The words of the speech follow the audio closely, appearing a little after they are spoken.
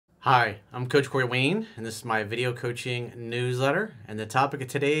Hi, I'm Coach Corey Wayne, and this is my video coaching newsletter. And the topic of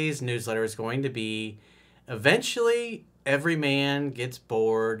today's newsletter is going to be eventually every man gets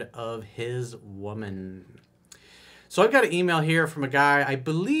bored of his woman. So I've got an email here from a guy. I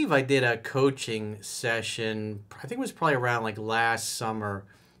believe I did a coaching session, I think it was probably around like last summer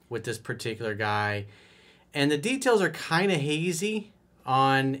with this particular guy. And the details are kind of hazy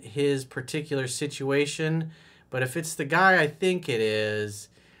on his particular situation. But if it's the guy I think it is,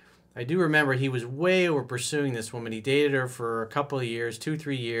 I do remember he was way over pursuing this woman. He dated her for a couple of years, 2,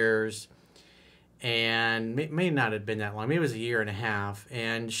 3 years, and may not have been that long. Maybe it was a year and a half.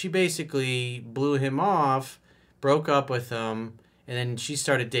 And she basically blew him off, broke up with him, and then she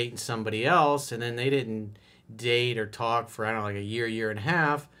started dating somebody else. And then they didn't date or talk for, I don't know, like a year, year and a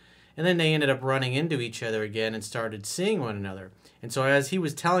half. And then they ended up running into each other again and started seeing one another. And so as he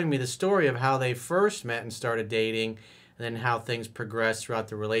was telling me the story of how they first met and started dating, and then how things progressed throughout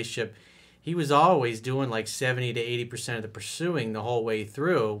the relationship, he was always doing like 70 to 80% of the pursuing the whole way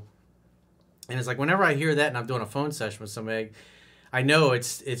through. And it's like whenever I hear that and I'm doing a phone session with somebody, I know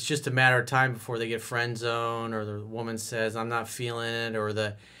it's just a matter of time before they get friend zone, or the woman says, I'm not feeling it, or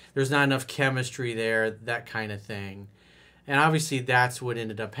there's not enough chemistry there, that kind of thing. And obviously that's what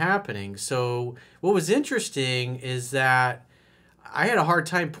ended up happening. So what was interesting is that I had a hard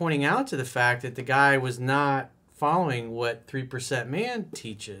time pointing out to the fact that the guy was not following what 3% Man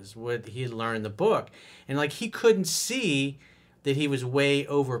teaches, what he had learned in the book. And like he couldn't see that he was way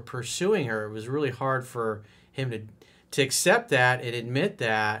over pursuing her. It was really hard for him to accept that and admit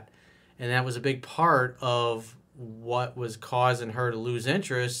that. And that was a big part of what was causing her to lose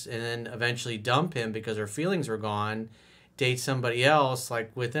interest and then eventually dump him because her feelings were gone, date somebody else. Like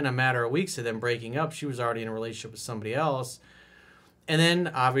within a matter of weeks of them breaking up, she was already in a relationship with somebody else. And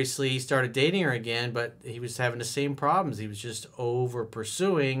then obviously he started dating her again, but he was having the same problems. He was just over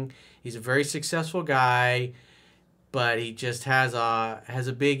pursuing. He's a very successful guy, but he just has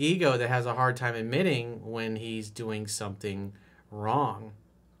a big ego that has a hard time admitting when he's doing something wrong.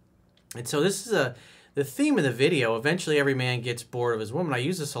 And so this is the theme of the video. Eventually every man gets bored of his woman. I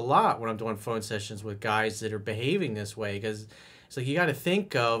use this a lot when I'm doing phone sessions with guys that are behaving this way, because it's like you got to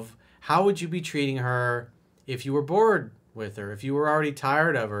think of how would you be treating her if you were bored with her, if you were already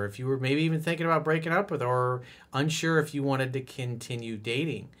tired of her, if you were maybe even thinking about breaking up with her, or unsure if you wanted to continue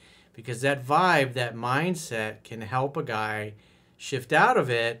dating. Because that vibe, that mindset can help a guy shift out of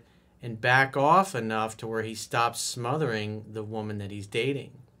it and back off enough to where he stops smothering the woman that he's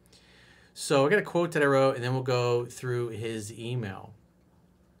dating. So I got a quote that I wrote, and then we'll go through his email.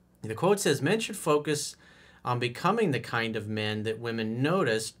 The quote says, men should focus on becoming the kind of men that women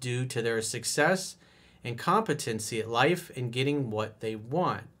notice due to their success and competency at life and getting what they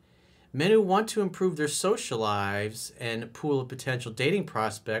want. Men who want to improve their social lives and pool of potential dating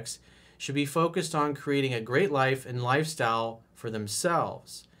prospects should be focused on creating a great life and lifestyle for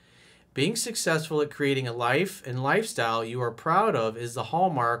themselves. Being successful at creating a life and lifestyle you are proud of is the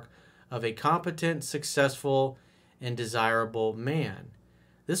hallmark of a competent, successful, and desirable man.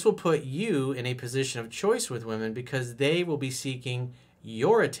 This will put you in a position of choice with women because they will be seeking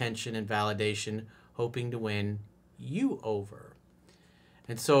your attention and validation, hoping to win you over.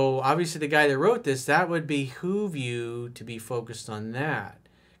 And so obviously the guy that wrote this, that would behoove you to be focused on that.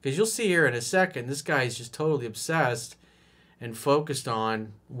 Because you'll see here in a second, this guy is just totally obsessed and focused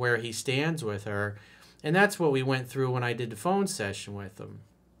on where he stands with her. And that's what we went through when I did the phone session with him.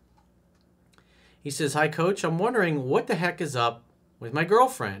 He says, hi, Coach. I'm wondering what the heck is up with my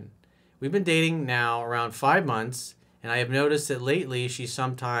girlfriend. We've been dating now around 5 months, and I have noticed that lately she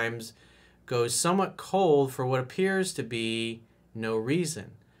sometimes goes somewhat cold for what appears to be no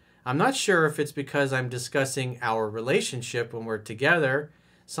reason. I'm not sure if it's because I'm discussing our relationship when we're together.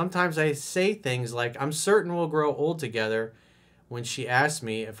 Sometimes I say things like, I'm certain we'll grow old together, when she asks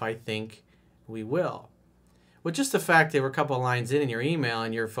me if I think we will. Well, just the fact there were a couple of lines in your email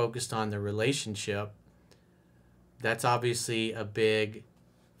and you're focused on the relationship, that's obviously a big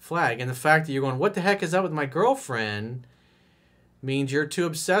flag. And the fact that you're going, what the heck is up with my girlfriend, means you're too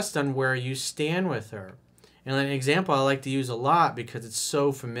obsessed on where you stand with her. And an example I like to use a lot because it's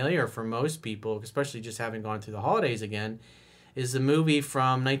so familiar for most people, especially just having gone through the holidays again, is the movie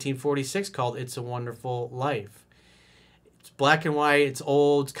from 1946 called It's a Wonderful Life. It's black and white, it's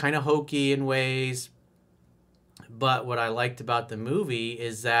old, it's kind of hokey in ways. But what I liked about the movie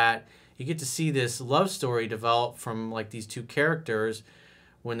is that you get to see this love story develop from like these two characters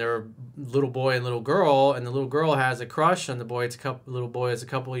when they're a little boy and little girl, and the little girl has a crush on the boy. Little boy is a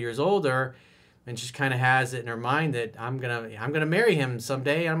couple of years older, and she kind of has it in her mind that I'm gonna marry him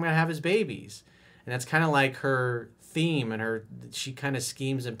someday, and I'm gonna have his babies, and that's kind of like her theme, and she kind of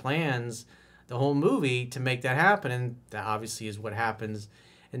schemes and plans the whole movie to make that happen, and that obviously is what happens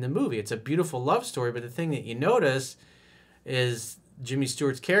in the movie. It's a beautiful love story, but the thing that you notice is Jimmy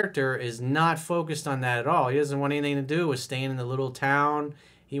Stewart's character is not focused on that at all. He doesn't want anything to do with staying in the little town.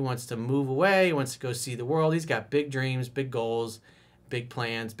 He wants to move away. He wants to go see the world. He's got big dreams, big goals, big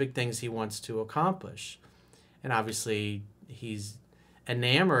plans, big things he wants to accomplish. And obviously, he's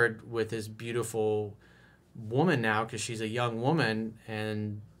enamored with this beautiful woman now because she's a young woman,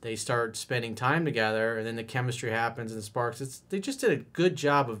 and they start spending time together, and then the chemistry happens and sparks. They just did a good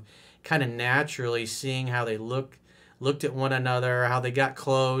job of kind of naturally seeing how they looked at one another, how they got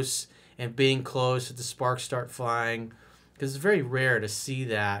close, and being close, that the sparks start flying. Because it's very rare to see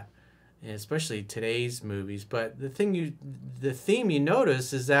that, especially today's movies. But the theme you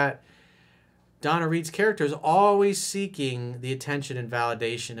notice is that Donna Reed's character is always seeking the attention and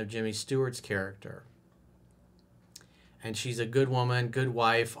validation of Jimmy Stewart's character. And she's a good woman, good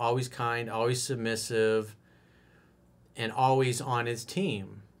wife, always kind, always submissive, and always on his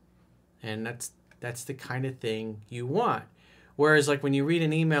team. And that's the kind of thing you want. Whereas, like, when you read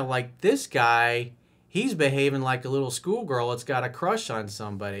an email like this guy, he's behaving like a little schoolgirl that's got a crush on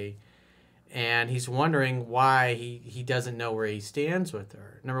somebody. And he's wondering why he doesn't know where he stands with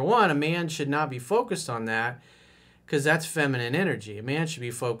her. Number one, a man should not be focused on that because that's feminine energy. A man should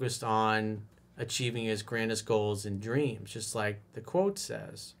be focused on achieving his grandest goals and dreams, just like the quote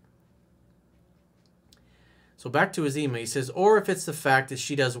says. So back to his email. He says, or if it's the fact that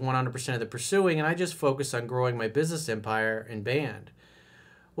she does 100% of the pursuing and I just focus on growing my business empire and band.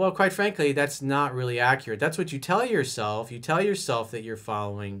 Well, quite frankly, that's not really accurate. That's what you tell yourself. You tell yourself that you're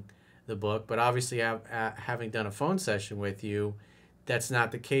following the book, but obviously having done a phone session with you, that's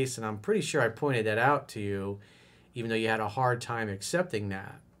not the case, and I'm pretty sure I pointed that out to you, even though you had a hard time accepting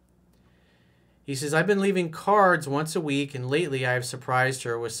that. He says, I've been leaving cards once a week, and lately I've surprised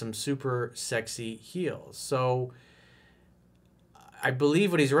her with some super sexy heels. So I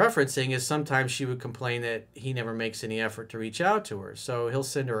believe what he's referencing is sometimes she would complain that he never makes any effort to reach out to her. So he'll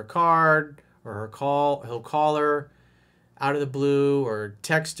send her a card, or he'll call her out of the blue, or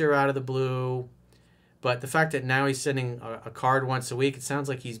text her out of the blue. But the fact that now he's sending a card once a week, it sounds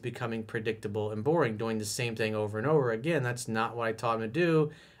like he's becoming predictable and boring, doing the same thing over and over again. That's not what I taught him to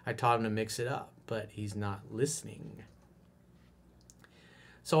do. I taught him to mix it up, but he's not listening.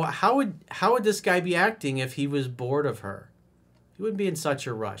 So how would this guy be acting if he was bored of her? He wouldn't be in such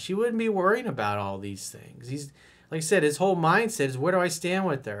a rush. He wouldn't be worrying about all these things. He's, like I said, his whole mindset is, where do I stand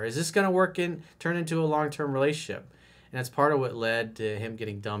with her? Is this going to turn into a long-term relationship? And that's part of what led to him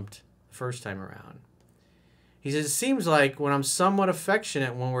getting dumped the first time around. He says, it seems like when I'm somewhat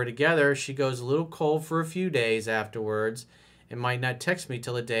affectionate when we're together, she goes a little cold for a few days afterwards and might not text me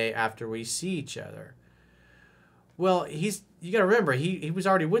till the day after we see each other. Well, you got to remember, he was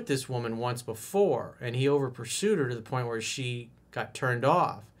already with this woman once before, and he over-pursued her to the point where she got turned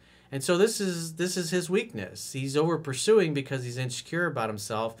off. And so this is his weakness. He's over-pursuing because he's insecure about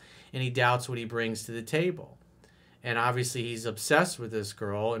himself, and he doubts what he brings to the table. And obviously he's obsessed with this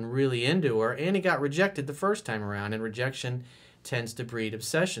girl and really into her, and he got rejected the first time around, and rejection tends to breed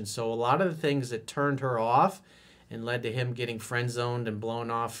obsession. So a lot of the things that turned her off and led to him getting friend-zoned and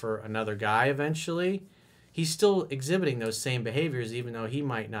blown off for another guy eventually, he's still exhibiting those same behaviors even though he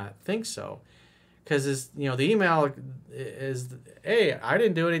might not think so. Because the email is, hey, I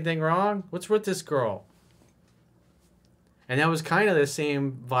didn't do anything wrong. What's with this girl? And that was kind of the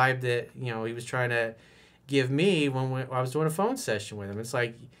same vibe that he was trying to give me when I was doing a phone session with him. It's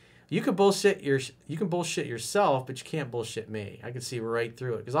like, you can bullshit yourself, but you can't bullshit me. I can see right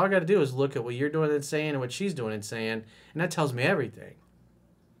through it. Because all I got to do is look at what you're doing and saying and what she's doing and saying, and that tells me everything.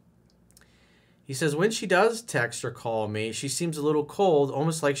 He says, when she does text or call me, she seems a little cold,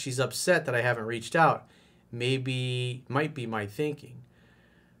 almost like she's upset that I haven't reached out. Might be my thinking.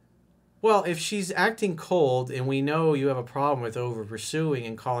 Well, if she's acting cold, and we know you have a problem with over-pursuing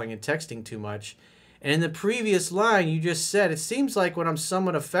and calling and texting too much, and in the previous line, you just said, it seems like when I'm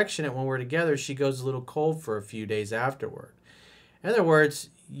somewhat affectionate when we're together, she goes a little cold for a few days afterward. In other words,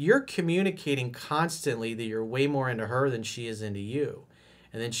 you're communicating constantly that you're way more into her than she is into you.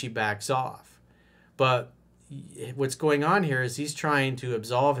 And then she backs off. But what's going on here is he's trying to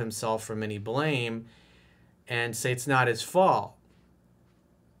absolve himself from any blame and say it's not his fault.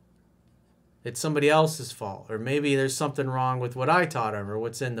 It's somebody else's fault. Or maybe there's something wrong with what I taught him or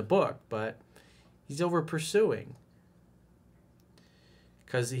what's in the book. But he's over pursuing.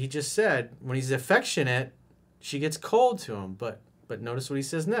 Because he just said when he's affectionate, she gets cold to him. But notice what he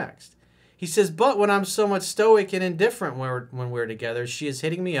says next. He says, but when I'm somewhat stoic and indifferent when we're together, she is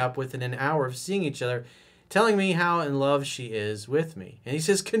hitting me up within an hour of seeing each other, telling me how in love she is with me. And he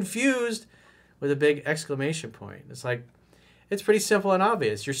says confused with a big exclamation point. It's like, it's pretty simple and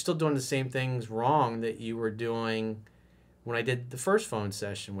obvious. You're still doing the same things wrong that you were doing when I did the first phone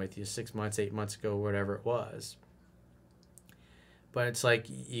session with you 6 months, 8 months ago, whatever it was. But it's like,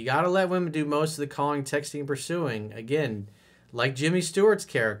 you got to let women do most of the calling, texting, and pursuing. Again, like Jimmy Stewart's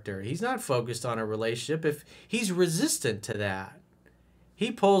character, he's not focused on a relationship. If he's resistant to that, he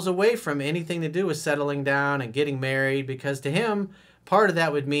pulls away from anything to do with settling down and getting married, because to him, part of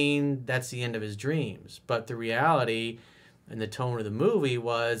that would mean that's the end of his dreams. But the reality and the tone of the movie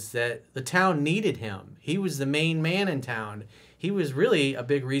was that the town needed him. He was the main man in town. He was really a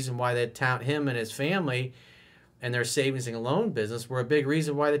big reason why that town, him and his family and their savings and loan business, were a big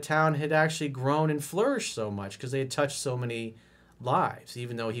reason why the town had actually grown and flourished so much, because they had touched so many lives,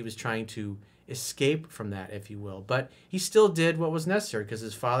 even though he was trying to escape from that, if you will. But he still did what was necessary, because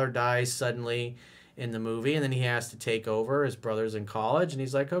his father dies suddenly in the movie, and then he has to take over. His brother's in college, and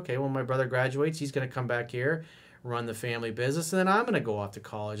he's like, okay, when my brother graduates, he's going to come back here, run the family business, and then I'm going to go off to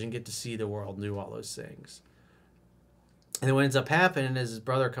college and get to see the world and do all those things. And then what ends up happening is his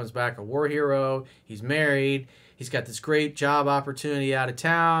brother comes back a war hero. He's married. He's got this great job opportunity out of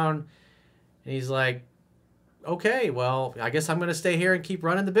town. And he's like, okay, well, I guess I'm going to stay here and keep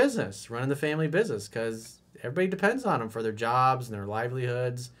running the business, running the family business, because everybody depends on him for their jobs and their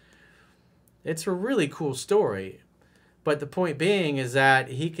livelihoods. It's a really cool story. But the point being is that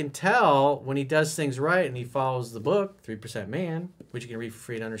he can tell when he does things right and he follows the book, 3% Man, which you can read for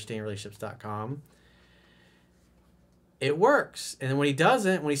free at understandingrelationships.com. It works. And then when he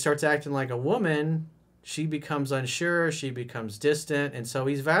doesn't, when he starts acting like a woman, she becomes unsure, she becomes distant, and so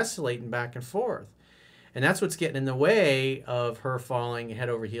he's vacillating back and forth. And that's what's getting in the way of her falling head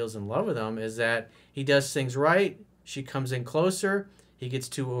over heels in love with him, is that he does things right, she comes in closer, he gets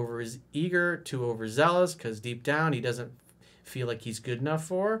too eager, too overzealous, because deep down he doesn't feel like he's good enough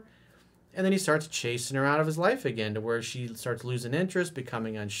for her. And then he starts chasing her out of his life again, to where she starts losing interest,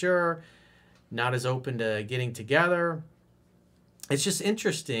 becoming unsure, not as open to getting together. It's just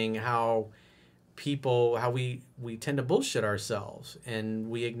interesting how we tend to bullshit ourselves, and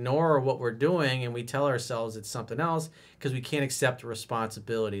we ignore what we're doing, and we tell ourselves it's something else because we can't accept the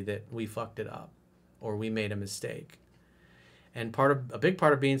responsibility that we fucked it up or we made a mistake. And a big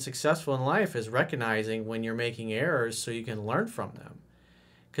part of being successful in life is recognizing when you're making errors so you can learn from them.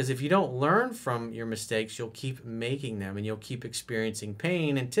 Because if you don't learn from your mistakes, you'll keep making them and you'll keep experiencing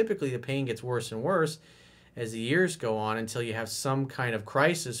pain. And typically the pain gets worse and worse as the years go on, until you have some kind of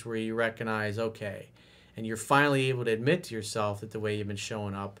crisis where you recognize, okay, and you're finally able to admit to yourself that the way you've been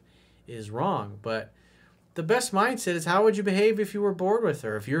showing up is wrong. But the best mindset is, how would you behave if you were bored with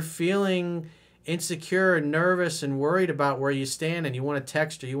her? If you're feeling insecure and nervous and worried about where you stand, and you want to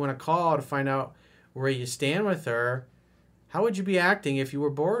text or you want to call to find out where you stand with her, how would you be acting if you were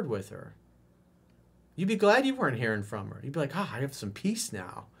bored with her? You'd be glad you weren't hearing from her. You'd be like, I have some peace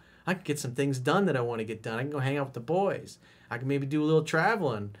now. I can get some things done that I want to get done. I can go hang out with the boys. I can maybe do a little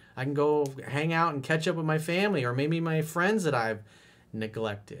traveling. I can go hang out and catch up with my family, or maybe my friends that I've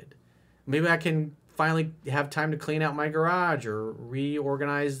neglected. Maybe I can finally have time to clean out my garage, or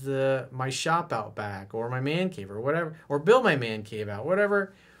reorganize my shop out back, or my man cave, or whatever, or build my man cave out,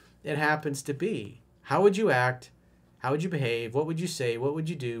 whatever it happens to be. How would you act? How would you behave? What would you say? What would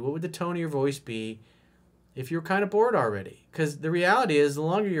you do? What would the tone of your voice be if you're kind of bored already? Because the reality is, the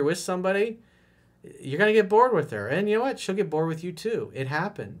longer you're with somebody, you're going to get bored with her. And you know what? She'll get bored with you too. It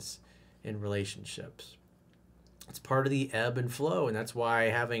happens in relationships. It's part of the ebb and flow. And that's why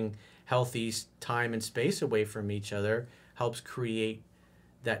having healthy time and space away from each other helps create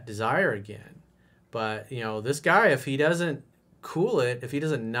that desire again. But, this guy, if he doesn't cool it, if he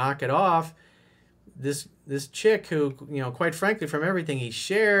doesn't knock it off, this chick who, quite frankly, from everything he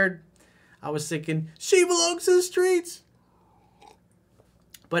shared, I was thinking, she belongs to the streets.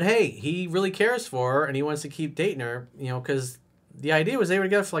 But hey, he really cares for her, and he wants to keep dating her, because the idea was they were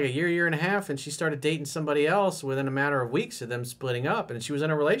together for like a year and a half, and she started dating somebody else within a matter of weeks of them splitting up, and she was in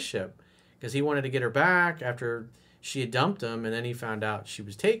a relationship because he wanted to get her back after she had dumped him, and then he found out she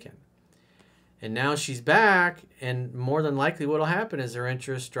was taken. And now she's back, and more than likely what will happen is her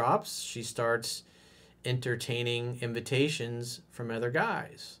interest drops. She starts entertaining invitations from other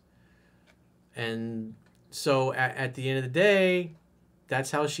guys. And so at the end of the day,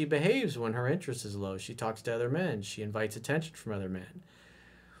 that's how she behaves when her interest is low. She talks to other men. She invites attention from other men.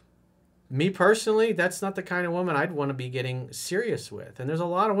 Me personally, that's not the kind of woman I'd want to be getting serious with. And there's a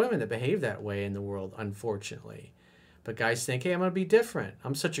lot of women that behave that way in the world, unfortunately. But guys think, hey, I'm going to be different.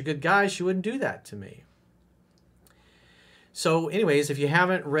 I'm such a good guy, she wouldn't do that to me. So, anyways, if you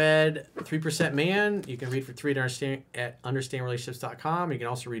haven't read 3% Man, you can read for free at understandrelationships.com. You can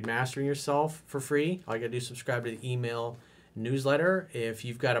also read Mastering Yourself for free. All you got to do is subscribe to the email newsletter. If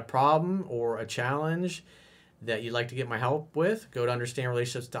you've got a problem or a challenge that you'd like to get my help with, go to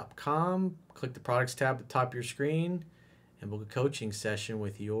understandrelationships.com, click the products tab at the top of your screen, and book a coaching session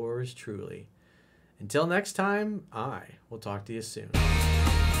with yours truly. Until next time, I will talk to you soon.